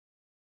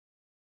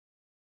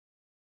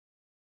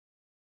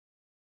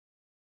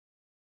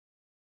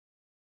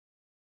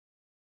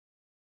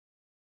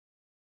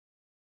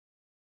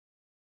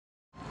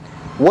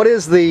What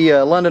is the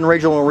London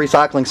Regional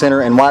Recycling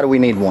Center, and why do we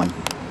need one?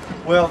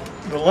 Well,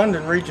 the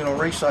London Regional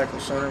Recycle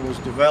Center was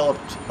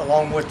developed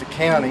along with the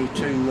county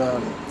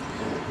to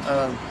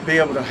be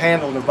able to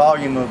handle the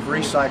volume of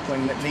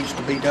recycling that needs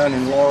to be done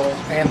in Laurel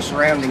and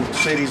surrounding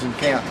cities and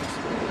counties.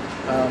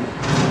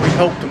 We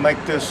hope to make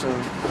this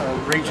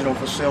a regional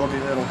facility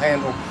that will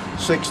handle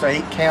 6 to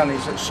 8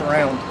 counties that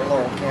surround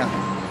Laurel County.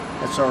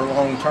 That's our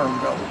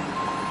long-term goal.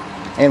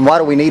 And why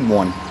do we need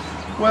one?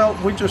 Well,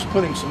 we're just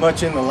putting so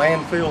much in the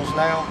landfills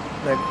now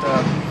that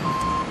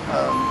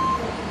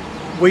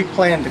we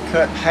plan to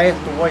cut half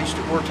the waste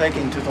that we're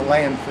taking to the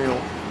landfill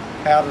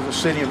out of the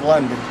City of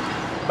London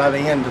by the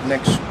end of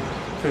next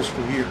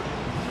fiscal year.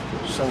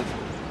 So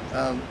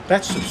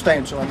that's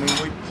substantial. I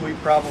mean, we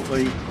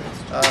probably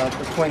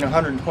between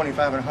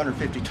 125 and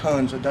 150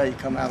 tons a day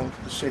come out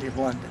of the City of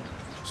London.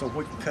 So if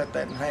we can cut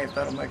that in half,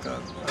 that'll make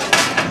a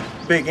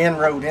big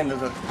inroad into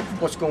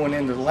what's going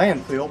into the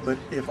landfill. But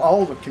if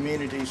all the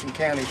communities and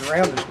counties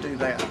around us do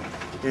that,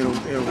 it'll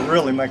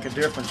really make a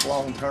difference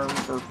long term.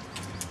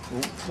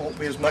 Won't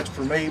be as much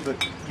for me,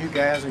 but you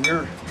guys and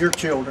your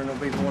children will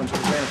be the ones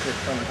that benefit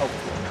from it,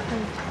 hopefully.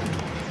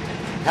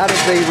 How did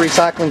the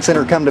recycling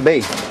center come to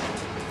be?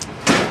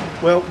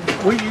 Well,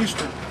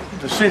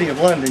 the City of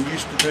London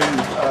used to do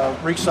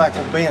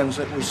recycle bins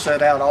that we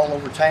set out all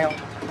over town,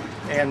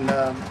 and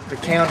the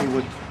county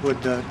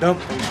would dump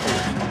these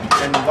bins.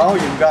 And the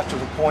volume got to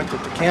the point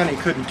that the county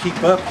couldn't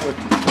keep up with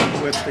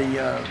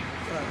the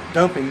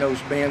dumping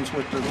those bins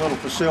with the little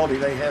facility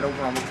they had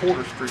over on the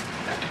Porter Street.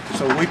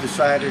 So we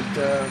decided,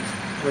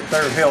 with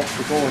their help,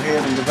 to go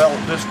ahead and develop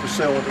this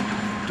facility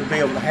to be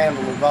able to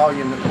handle the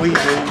volume that we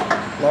do,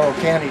 Laurel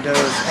County does,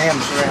 and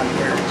surrounding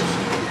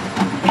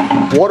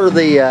areas. What are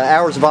the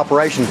hours of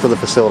operation for the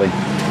facility?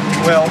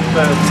 Well,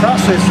 the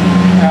processing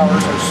hours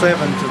are 7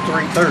 to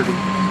 3:30,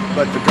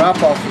 but the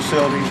drop-off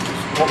facility,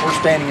 what we're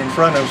standing in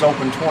front of, is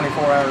open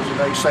 24 hours a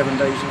day, 7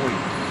 days a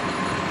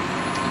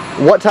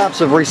week. What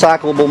types of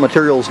recyclable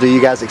materials do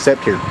you guys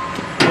accept here?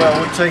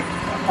 Well, we take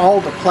all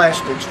the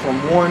plastics from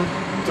 1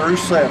 through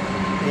 7,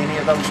 any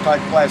of those type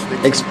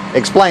plastics.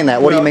 Explain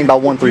that. What do you mean by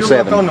 1 through 7?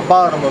 If you look on the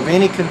bottom of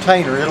any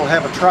container, it'll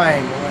have a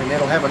triangle, and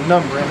it'll have a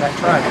number in that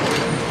triangle.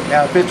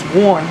 Now, if it's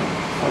 1,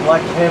 I'd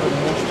like to have it in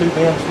these 2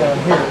 bins down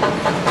here.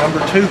 Number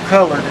 2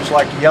 colored is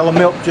like yellow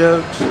milk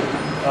jugs.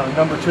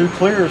 Number 2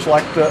 clear is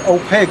like the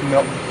OPEG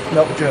milk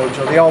jugs,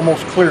 or the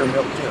almost clear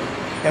milk jug.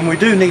 And we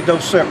do need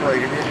those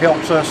separated. It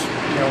helps us,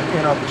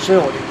 in our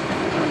facility,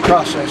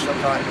 process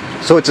those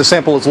items. So it's as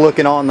simple as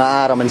looking on the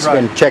item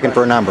and checking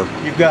for a number.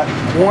 You've got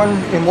 1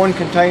 in 1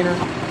 container,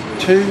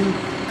 2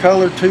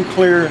 colored, 2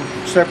 clear in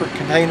separate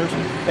containers,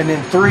 and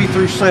then 3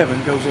 through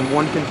 7 goes in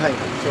 1 container.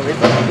 So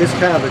it's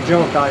kind of the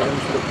junk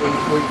items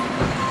that we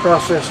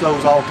process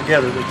those all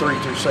together, the 3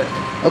 through 7.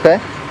 Okay.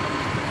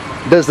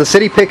 Does the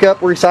city pick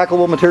up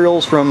recyclable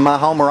materials from my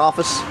home or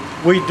office?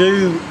 We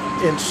do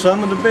in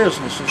some of the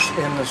businesses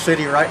in the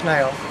city right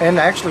now, and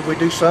actually we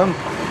do some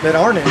that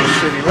aren't in the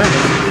city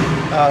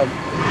limits.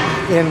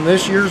 In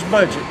this year's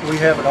budget, we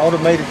have an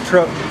automated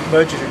truck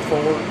budgeted for,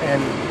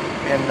 and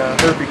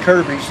Herbie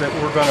Kirby's that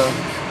we're going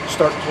to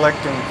start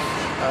collecting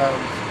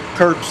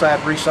curbside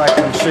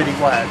recycling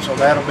citywide. So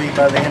that'll be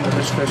by the end of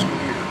this fiscal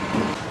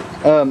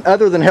year.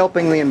 Other than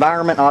helping the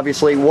environment,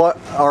 obviously, what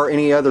are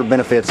any other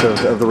benefits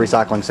of the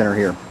recycling center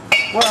here?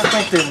 Well, I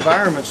think the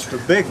environment's the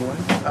big one.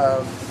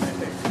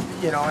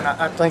 And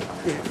I think,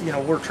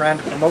 we're trying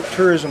to promote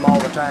tourism all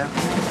the time,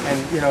 and,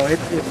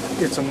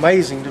 it's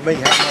amazing to me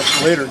how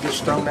much litter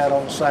gets thrown out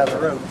on the side of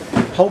the road.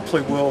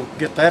 Hopefully we'll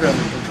get that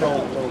under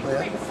control a little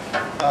bit.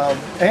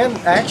 And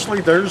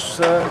actually there's,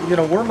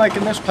 we're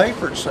making this pay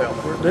for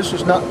itself. This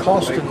is not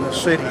costing the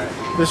city.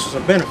 This is a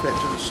benefit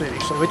to the city,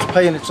 so it's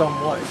paying its own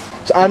way.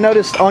 So I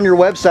noticed on your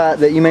website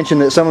that you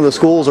mentioned that some of the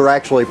schools are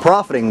actually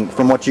profiting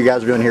from what you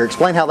guys are doing here.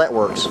 Explain how that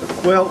works.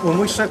 Well, when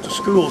we set the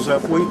schools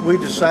up, we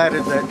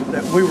decided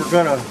that we were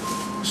going to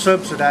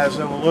subsidize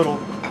them a little,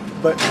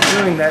 but in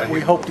doing that we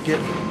hope to get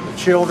the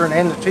children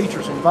and the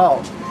teachers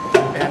involved.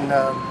 And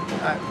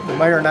the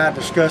mayor and I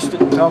discussed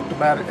it and talked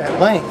about it at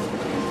length.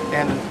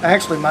 And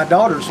actually my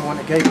daughter's the one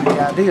that gave me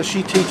the idea.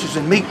 She teaches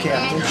in Meade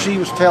County, and she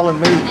was telling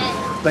me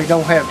they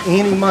don't have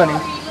any money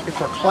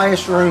for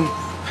classroom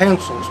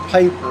pencils,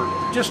 paper,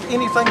 just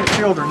anything the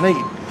children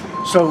need.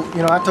 So,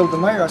 I told the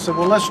mayor, I said,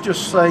 well, let's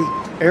just say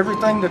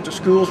everything that the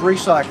schools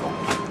recycle,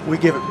 we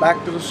give it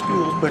back to the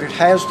schools, but it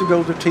has to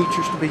go to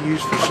teachers to be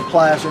used for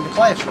supplies in the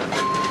classroom.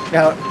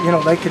 Now,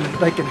 they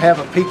can have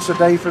a pizza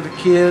day for the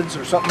kids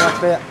or something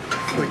like that,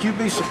 but you'd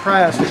be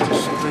surprised at the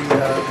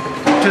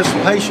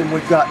participation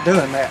we've got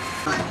doing that.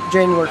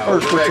 January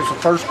 1st, which is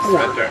the first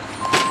quarter,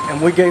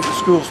 and we gave the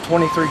schools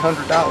 $2,300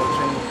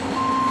 in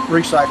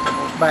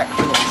recyclables back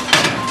to them.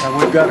 Now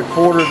we've got a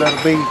quarter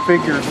that'll be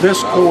figured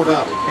this quarter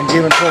and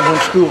given to them when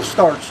school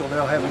starts, so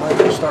they'll have money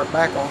to start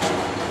back on.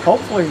 So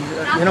hopefully,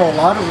 a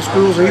lot of the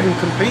schools are even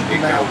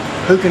competing now.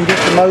 Who can get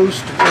the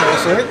most?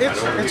 So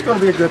it's going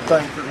to be a good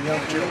thing for the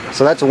young children.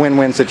 So that's a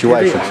win-win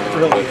situation. It is. It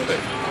really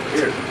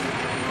is.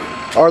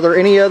 Are there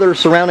any other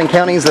surrounding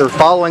counties that are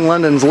following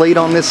London's lead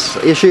on this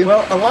issue?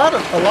 Well, a lot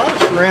of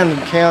surrounding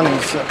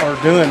counties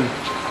are doing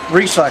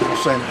recycle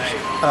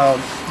centers.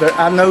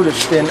 I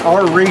noticed in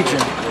our region,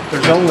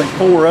 there's only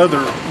 4 other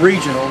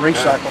regional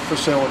recycle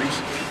facilities.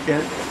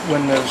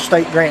 When the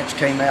state grants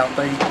came out,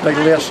 they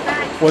list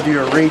whether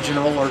you're a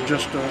regional or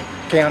just a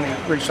county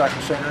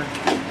recycle center,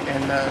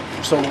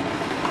 and so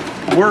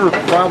we're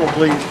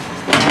probably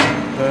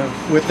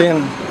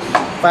within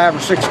 5 or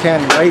 6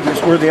 county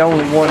radius. We're the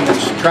only one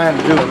that's trying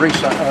to do a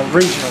regional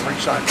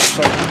recycle.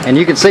 So, and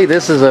you can see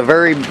this is a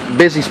very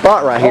busy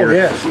spot right here. Oh,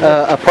 yes.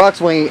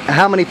 Approximately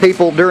how many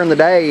people during the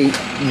day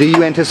do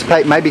you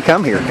anticipate maybe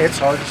come here? It's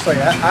hard to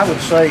say. I would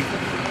say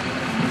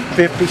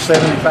 50,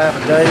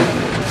 75 a day.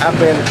 I've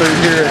been through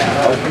here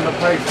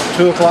at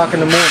 2 o'clock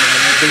in the morning,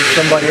 and there'll be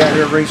somebody out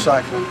here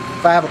recycling.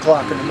 5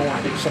 o'clock in the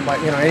morning,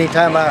 somebody.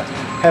 Anytime I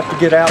have to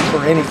get out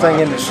for anything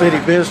in the city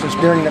business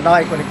during the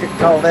night when it gets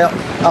called out,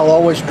 I'll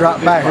always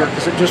drop by here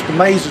because it just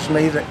amazes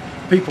me that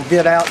people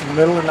get out in the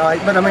middle of the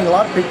night. But I mean, a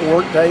lot of people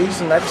work days,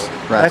 and that's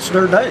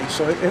their day,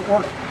 so it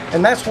works.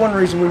 And that's one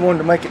reason we wanted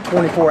to make it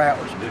 24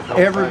 hours.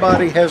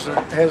 Everybody has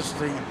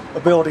the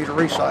ability to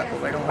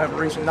recycle. They don't have a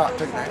reason not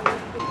to now.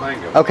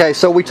 Okay,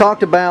 so we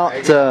talked about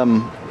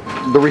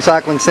the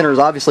recycling center is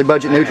obviously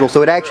budget neutral,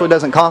 so it actually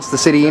doesn't cost the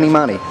city any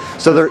money.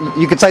 So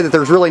you could say that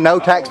there's really no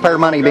taxpayer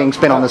money being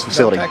spent on this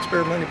facility. No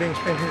taxpayer money being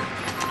spent here.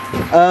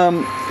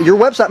 Your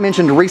website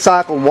mentioned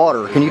recycled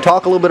water. Can you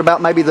talk a little bit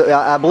about maybe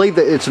I believe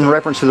that it's in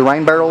reference to the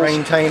rain barrels?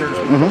 Raintainers.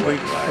 We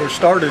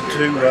started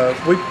to,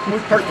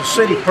 the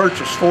city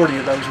purchased 40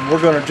 of those, and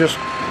we're going to just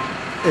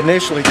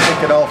initially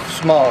kick it off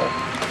small.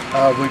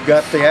 We've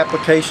got the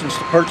applications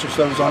to purchase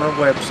those on our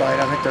website.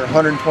 I think they're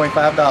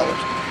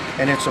 $125.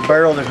 And it's a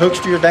barrel that hooks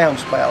to your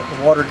downspout.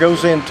 The water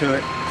goes into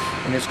it,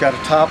 and it's got a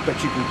top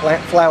that you can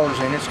plant flowers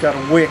in. It's got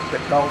a wick that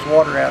draws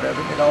water out of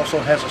it. It also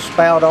has a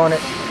spout on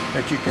it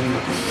that you can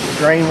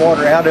drain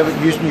water out of it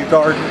using your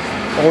garden,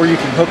 or you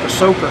can hook a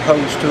soaker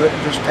hose to it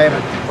and just have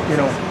it,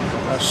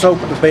 soak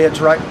the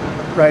beds right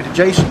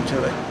adjacent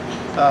to it.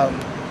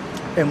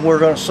 And we're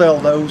going to sell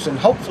those, and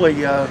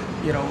hopefully,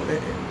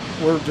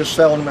 we're just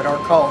selling them at our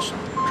cost,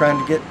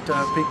 trying to get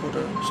people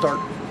to start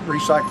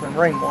recycling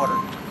rainwater.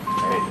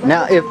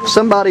 Now, if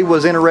somebody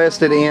was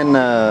interested in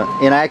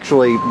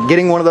actually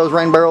getting one of those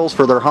rain barrels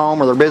for their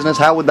home or their business,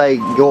 how would they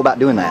go about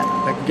doing that?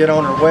 They can get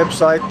on our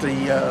website.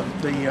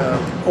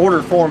 The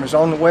order form is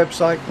on the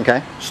website.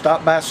 Okay.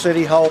 Stop by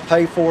City Hall,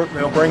 pay for it.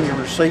 They'll bring your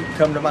receipt,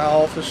 come to my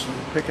office, and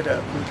pick it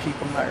up. We keep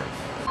them there.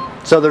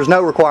 So there's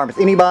no requirements.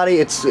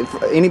 Anybody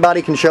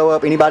can show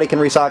up. Anybody can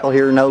recycle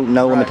here. No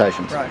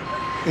limitations. Right.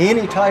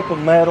 Any type of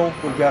metal.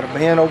 We've got a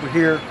bin over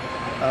here.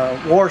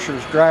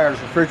 Washers, dryers,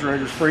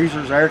 refrigerators,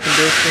 freezers, air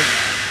conditioners.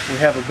 We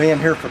have a bin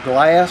here for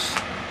glass,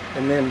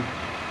 and then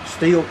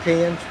steel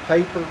cans,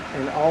 paper,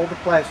 and all the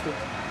plastic,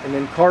 and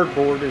then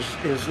cardboard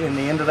is in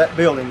the end of that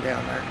building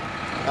down there.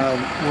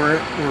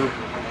 We're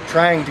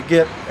trying to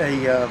get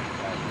a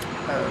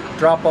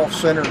drop-off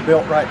center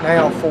built right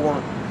now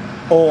for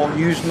oil,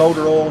 used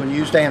motor oil, and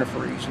used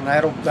antifreeze, and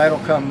that'll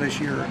come this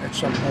year at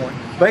some point.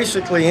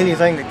 Basically,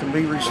 anything that can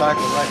be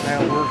recycled right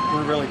now,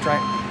 we're really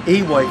trying.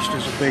 E-waste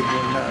is a big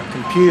one.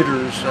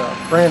 Computers,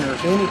 printers,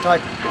 any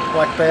type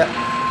like that.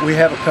 We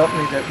have a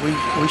company that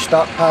we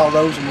stockpile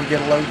those, and we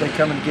get a load. They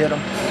come and get them,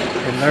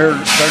 and they're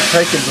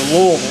taken to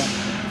Louisville,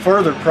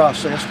 further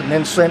processed, and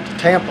then sent to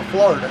Tampa,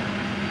 Florida,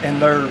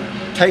 and they're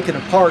taken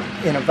apart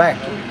in a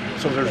vacuum.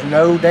 So there's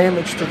no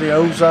damage to the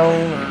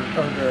ozone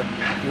or the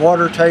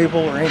water table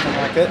or anything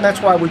like that. And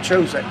that's why we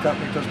chose that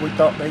company, because we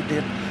thought they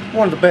did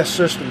one of the best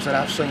systems that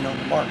I've seen on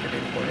the market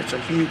anywhere. It's a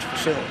huge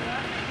facility.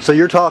 So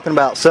you're talking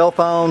about cell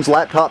phones,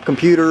 laptop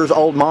computers,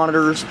 old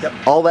monitors, yep.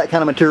 All that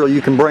kind of material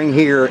you can bring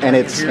here, and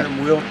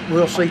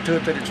we'll see to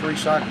it that it's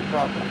recycled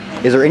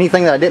properly. Is there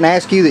anything that I didn't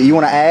ask you that you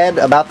want to add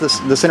about the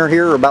center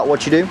here, or about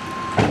what you do?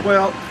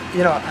 Well,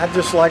 I'd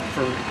just like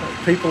for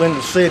people in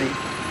the city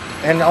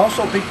and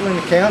also people in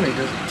the county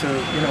to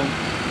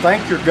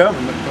thank your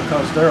government,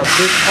 because they're a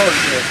big part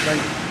of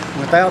this.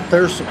 Without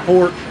their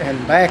support and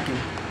backing,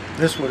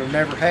 this would have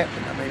never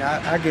happened. I mean,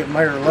 I give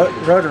Mayor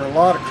Rudder a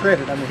lot of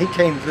credit. I mean, he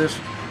came to this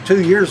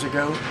 2 years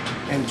ago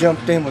and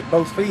jumped in with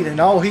both feet,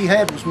 and all he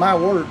had was my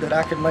word that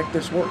I could make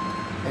this work.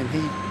 And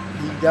he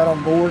got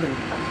on board, and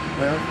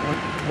well,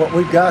 what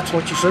we've got's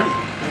what you see,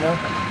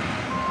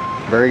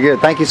 Very good.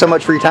 Thank you so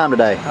much for your time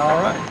today.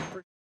 All right.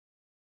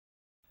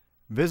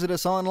 Visit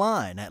us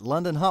online at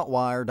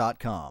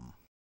londonhotwire.com.